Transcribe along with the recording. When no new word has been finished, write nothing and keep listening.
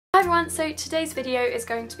everyone, so today's video is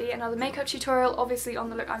going to be another makeup tutorial, obviously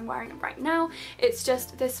on the look I'm wearing right now. It's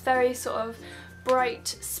just this very sort of bright,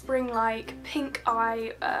 spring-like pink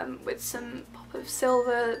eye with some pop of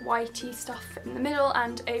silver, whitey stuff in the middle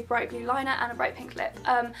and a bright blue liner and a bright pink lip.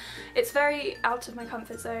 It's very out of my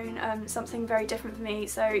comfort zone, something very different for me,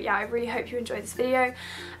 so yeah, I really hope you enjoy this video.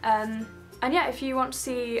 And yeah, if you want to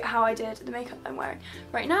see how I did the makeup I'm wearing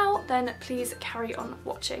right now, then please carry on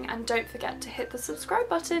watching and don't forget to hit the subscribe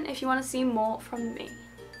button if you want to see more from me,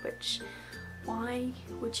 which, why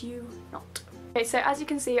would you not? Okay, so as you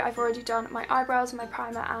can see, I've already done my eyebrows, my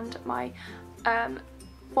primer and my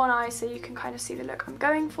one eye, so you can kind of see the look I'm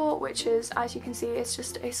going for, which is, as you can see, it's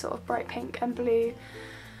just a sort of bright pink and blue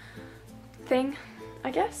thing, I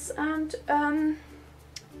guess, and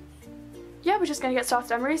yeah, we're just going to get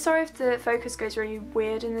started. I'm really sorry if the focus goes really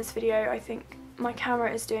weird in this video. I think my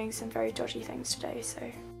camera is doing some very dodgy things today, so...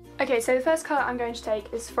 Okay, so the first colour I'm going to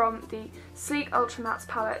take is from the Sleek Ultra Mattes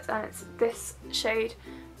palette, and it's this shade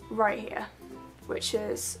right here, which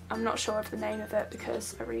is, I'm not sure of the name of it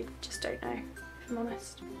because I really just don't know, if I'm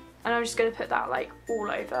honest. And I'm just going to put that like all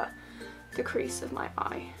over the crease of my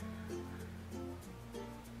eye.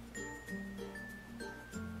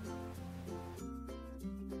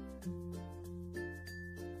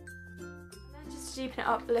 To deepen it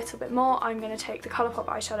up a little bit more, I'm going to take the Colourpop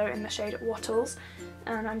eyeshadow in the shade Wattles,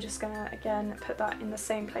 and I'm just going to again put that in the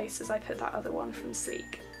same place as I put that other one from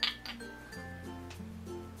Sleek.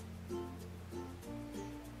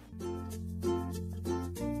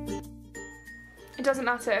 It doesn't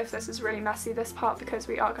matter if this is really messy, this part, because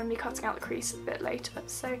we are going to be cutting out the crease a bit later,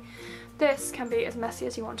 so this can be as messy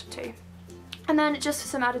as you want it to. And then just for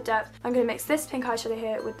some added depth, I'm going to mix this pink eyeshadow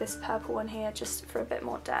here with this purple one here, just for a bit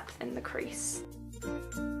more depth in the crease.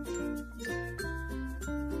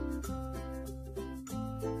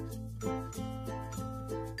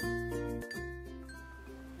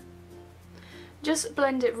 Just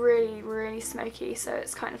blend it really, really smoky, so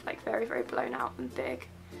it's kind of like very, very blown out and big.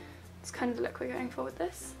 It's kind of the look we're going for with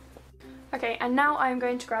this. Okay, and now I'm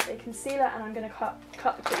going to grab a concealer and I'm going to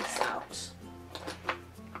cut the crease out.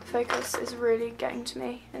 The focus is really getting to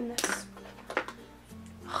me in this.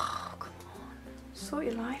 Oh, come on. Sort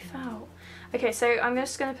your life out. Okay, so I'm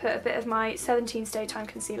just going to put a bit of my 17's Daytime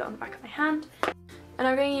concealer on the back of my hand. And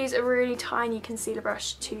I'm going to use a really tiny concealer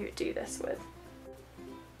brush to do this with.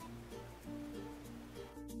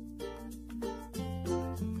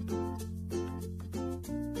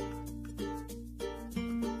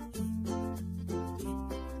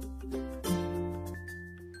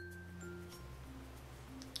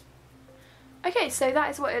 Okay, so that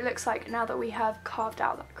is what it looks like now that we have carved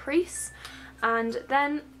out that crease. And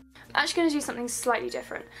then I'm actually going to do something slightly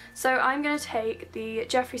different. So I'm going to take the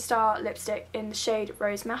Jeffree Star lipstick in the shade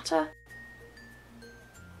Rose Matter,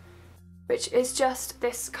 which is just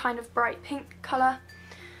this kind of bright pink colour.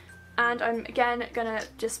 And I'm again going to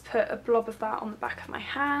just put a blob of that on the back of my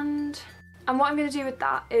hand. And what I'm going to do with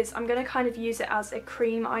that is I'm going to kind of use it as a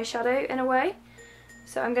cream eyeshadow in a way.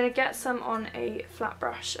 So I'm going to get some on a flat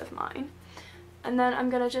brush of mine. And then I'm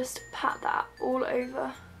going to just pat that all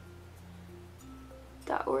over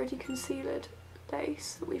that already concealed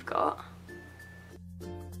base that we've got.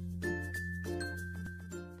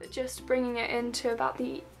 But just bringing it into about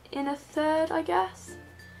the inner third, I guess.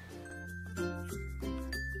 And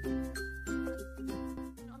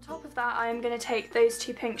on top of that, I'm going to take those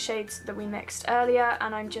two pink shades that we mixed earlier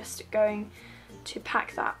and I'm just going to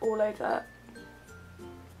pack that all over,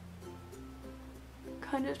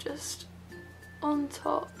 kind of just on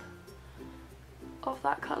top of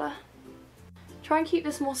that colour. Try and keep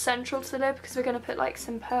this more central to the lid because we're going to put like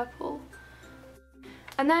some purple.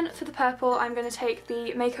 And then for the purple, I'm going to take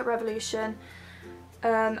the Makeup Revolution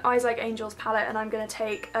Eyes Like Angels palette, and I'm going to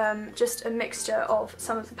take just a mixture of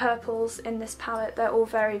some of the purples in this palette. They're all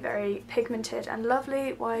very, very pigmented and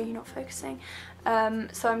lovely. Why are you not focusing?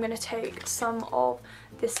 So I'm going to take some of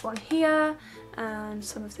this one here and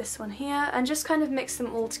some of this one here and just kind of mix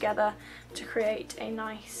them all together to create a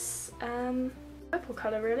nice purple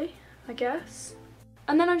colour, really, I guess.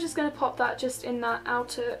 And then I'm just going to pop that just in that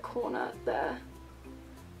outer corner there.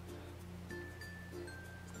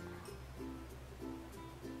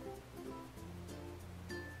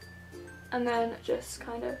 And then just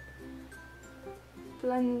kind of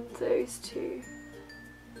blend those two.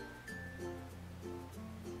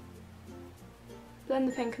 Blend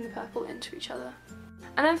the pink and the purple into each other.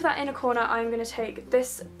 And then for that inner corner, I'm going to take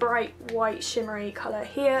this bright white shimmery colour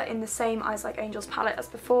here in the same Eyes Like Angels palette as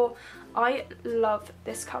before. I love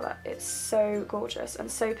this colour. It's so gorgeous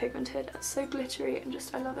and so pigmented and so glittery and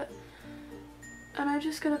just, I love it. And I'm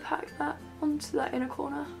just going to pack that onto that inner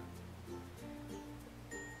corner.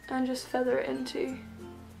 and just feather it into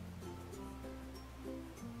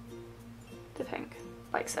the pink,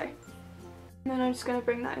 like so. And then I'm just going to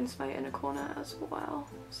bring that into my inner corner as well,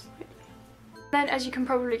 slightly. Then, as you can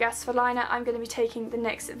probably guess, for liner, I'm going to be taking the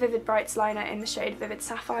NYX Vivid Brights liner in the shade Vivid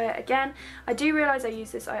Sapphire again. I do realise I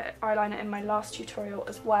used this eyeliner in my last tutorial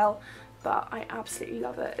as well, but I absolutely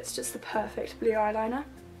love it. It's just the perfect blue eyeliner.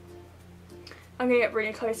 I'm going to get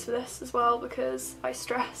really close for this as well because I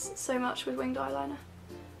stress so much with winged eyeliner.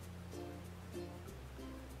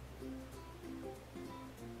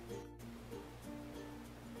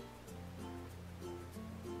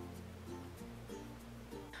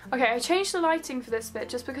 Okay, I changed the lighting for this bit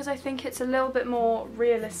just because I think it's a little bit more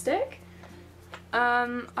realistic.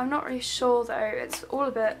 I'm not really sure though, it's all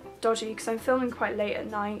a bit dodgy because I'm filming quite late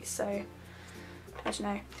at night, so I don't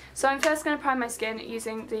know. So I'm first going to prime my skin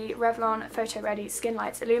using the Revlon Photo Ready Skin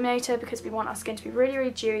Lights Illuminator because we want our skin to be really,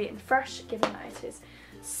 really dewy and fresh given that it is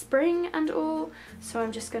spring and all. So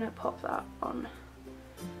I'm just going to pop that on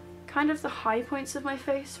kind of the high points of my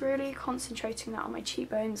face really, concentrating that on my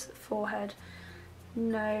cheekbones, forehead,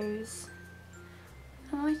 nose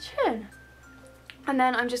and my chin. And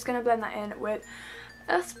then I'm just going to blend that in with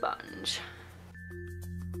a sponge.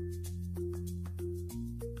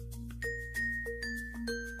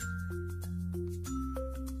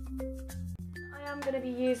 I am going to be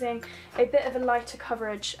using a bit of a lighter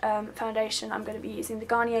coverage foundation. I'm going to be using the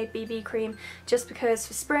Garnier BB cream just because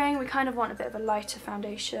for spring we kind of want a bit of a lighter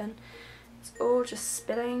foundation. It's all just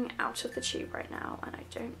spilling out of the tube right now and I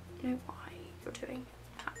don't know why you're doing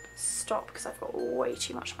that. Stop, because I've got way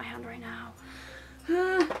too much on my hand right now.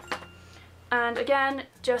 And again,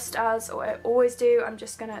 just as I always do, I'm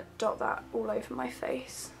just going to dot that all over my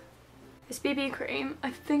face. This BB cream,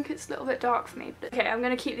 I think it's a little bit dark for me, but okay, I'm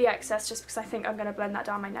going to keep the excess just because I think I'm going to blend that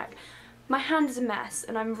down my neck. My hand is a mess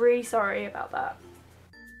and I'm really sorry about that.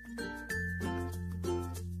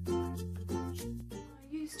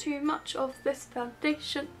 I used too much of this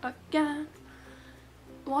foundation again.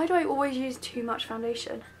 Why do I always use too much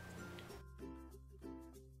foundation?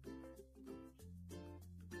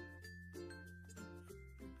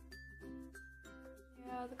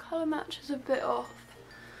 Yeah, the colour match is a bit off.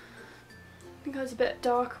 I think I was a bit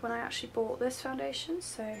darker when I actually bought this foundation,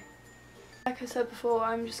 so like I said before,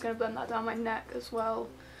 I'm just going to blend that down my neck as well,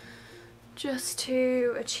 just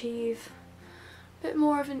to achieve a bit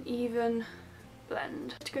more of an even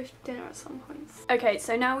blend. To go for dinner at some points. Okay,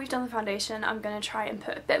 so now we've done the foundation, I'm going to try and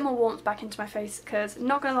put a bit more warmth back into my face because,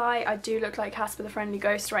 not gonna lie, I do look like Casper the Friendly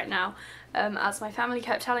Ghost right now, as my family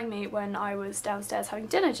kept telling me when I was downstairs having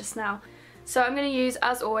dinner just now. So I'm going to use,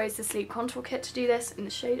 as always, the Sleep Contour Kit to do this in the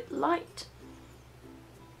shade Light.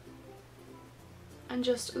 And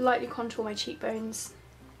just lightly contour my cheekbones.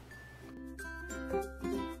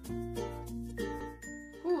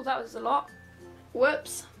 Ooh, that was a lot.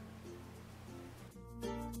 Whoops.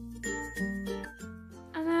 And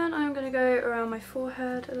then I'm going to go around my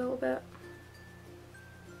forehead a little bit.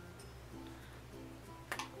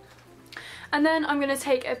 And then I'm going to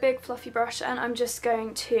take a big fluffy brush and I'm just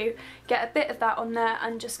going to get a bit of that on there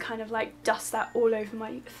and just kind of like dust that all over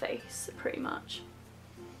my face, pretty much.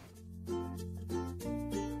 And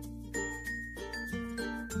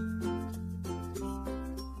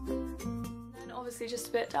obviously just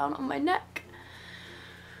a bit down on my neck.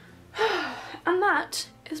 And that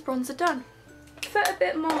is bronzer done. For a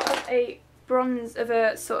bit more of a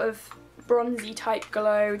sort of bronzy type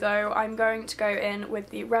glow though, I'm going to go in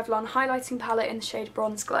with the Revlon highlighting palette in the shade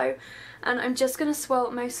Bronze Glow, and I'm just going to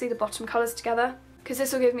swirl mostly the bottom colours together because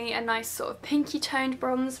this will give me a nice sort of pinky toned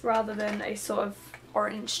bronze rather than a sort of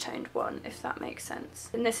orange toned one, if that makes sense.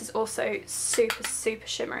 And this is also super, super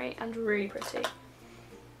shimmery and really pretty.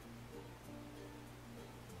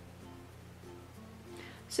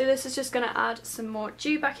 So this is just going to add some more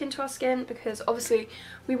dew back into our skin because obviously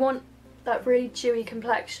we want that really dewy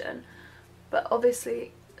complexion, but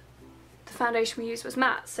obviously the foundation we used was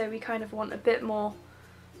matte, so we kind of want a bit more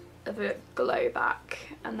of a glow back,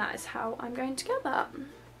 and that is how I'm going to get that.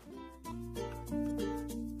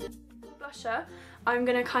 Blusher, I'm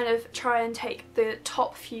going to kind of try and take the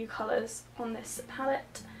top few colours on this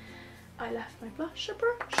palette. I left my blusher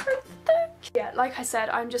brush right there. Yeah, like I said,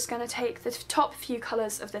 I'm just going to take the top few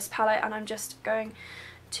colours of this palette and I'm just going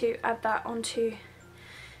to add that onto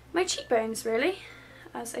my cheekbones really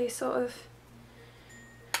as a sort of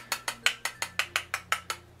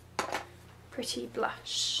pretty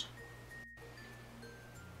blush.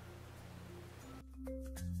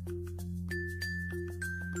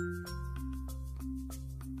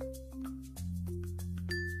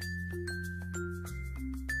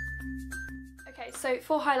 So So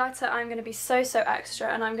for highlighter, I'm going to be so extra,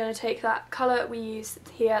 and I'm going to take that colour we used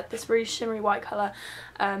here, this really shimmery white colour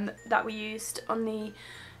that we used on the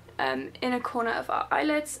inner corner of our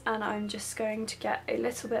eyelids, and I'm just going to get a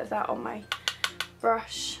little bit of that on my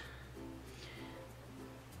brush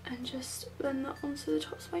and just blend that onto the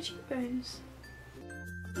tops of my cheekbones.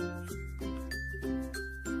 And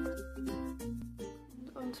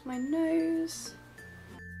onto my nose.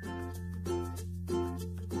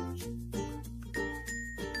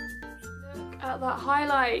 Look at that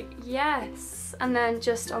highlight, yes! And then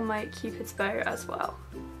just on my Cupid's bow as well.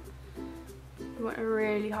 I want a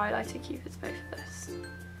really highlighted Cupid's bow for this.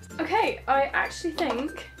 Okay, I actually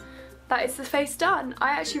think that is the face done.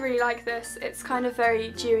 I actually really like this. It's kind of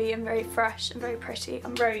very dewy and very fresh and very pretty.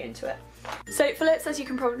 I'm very into it. So for lips, as you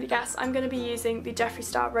can probably guess, I'm going to be using the Jeffree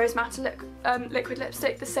Star Rose Matter liquid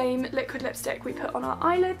lipstick, the same liquid lipstick we put on our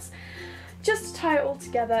eyelids, just to tie it all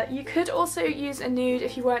together. You could also use a nude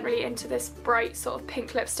if you weren't really into this bright sort of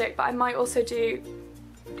pink lipstick, but I might also do,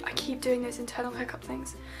 I keep doing those internal hookup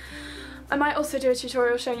things. I might also do a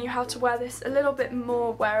tutorial showing you how to wear this a little bit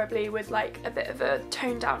more wearably with like a bit of a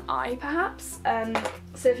toned down eye perhaps.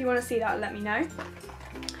 So if you want to see that, let me know.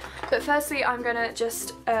 But firstly, I'm going to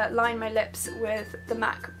just line my lips with the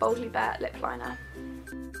MAC Boldly Bare lip liner.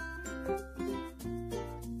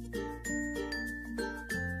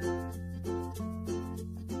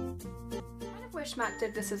 I wish MAC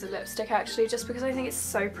did this as a lipstick actually, just because I think it's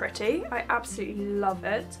so pretty. I absolutely love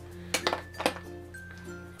it.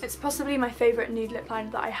 It's possibly my favourite nude lip liner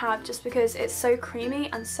that I have, just because it's so creamy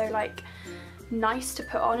and so like nice to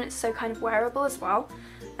put on. It's so kind of wearable as well,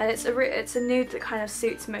 and it's a nude that kind of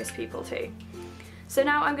suits most people too. So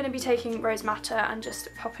now I'm going to be taking Rose Matter and just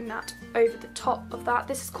popping that over the top of that.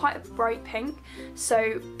 This is quite a bright pink,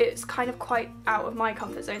 so it's kind of quite out of my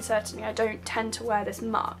comfort zone certainly. I don't tend to wear this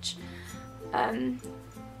much.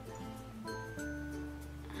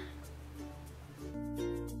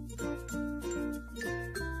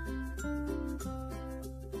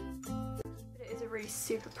 Really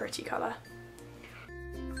super pretty colour.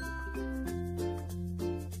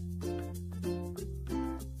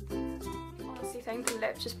 Honestly, I think the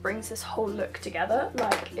lip just brings this whole look together.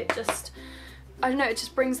 Like it just, I don't know, it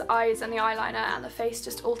just brings the eyes and the eyeliner and the face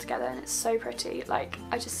just all together, and it's so pretty. Like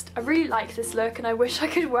I really like this look, and I wish I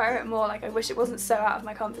could wear it more. Like I wish it wasn't so out of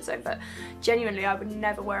my comfort zone, but genuinely I would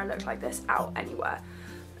never wear a look like this out anywhere.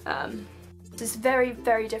 This is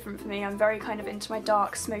very different for me. I'm very kind of into my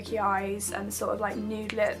dark smoky eyes and sort of like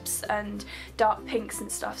nude lips and dark pinks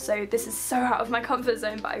and stuff, so this is so out of my comfort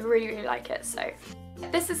zone, but I really like it. So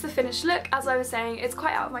this is the finished look. As I was saying, it's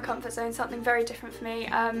quite out of my comfort zone, something very different for me,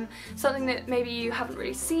 something that maybe you haven't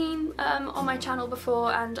really seen on my channel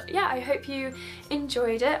before, and yeah, I hope you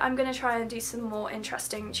enjoyed it. I'm going to try and do some more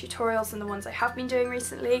interesting tutorials than the ones I have been doing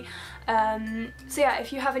recently. So yeah,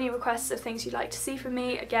 if you have any requests of things you'd like to see from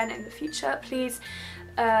me again in the future, please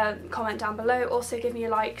comment down below. Also give me a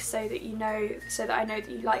like so that you know, so that I know that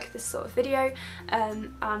you like this sort of video,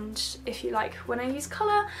 and if you like when I use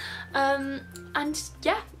colour, and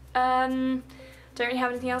yeah, don't really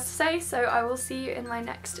have anything else to say, so I will see you in my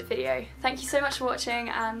next video. Thank you so much for watching,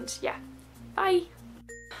 and yeah, bye.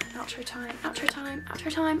 Outro time, outro time,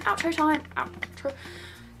 outro time, outro time, outro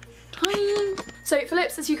time. So for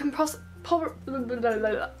lips, as you can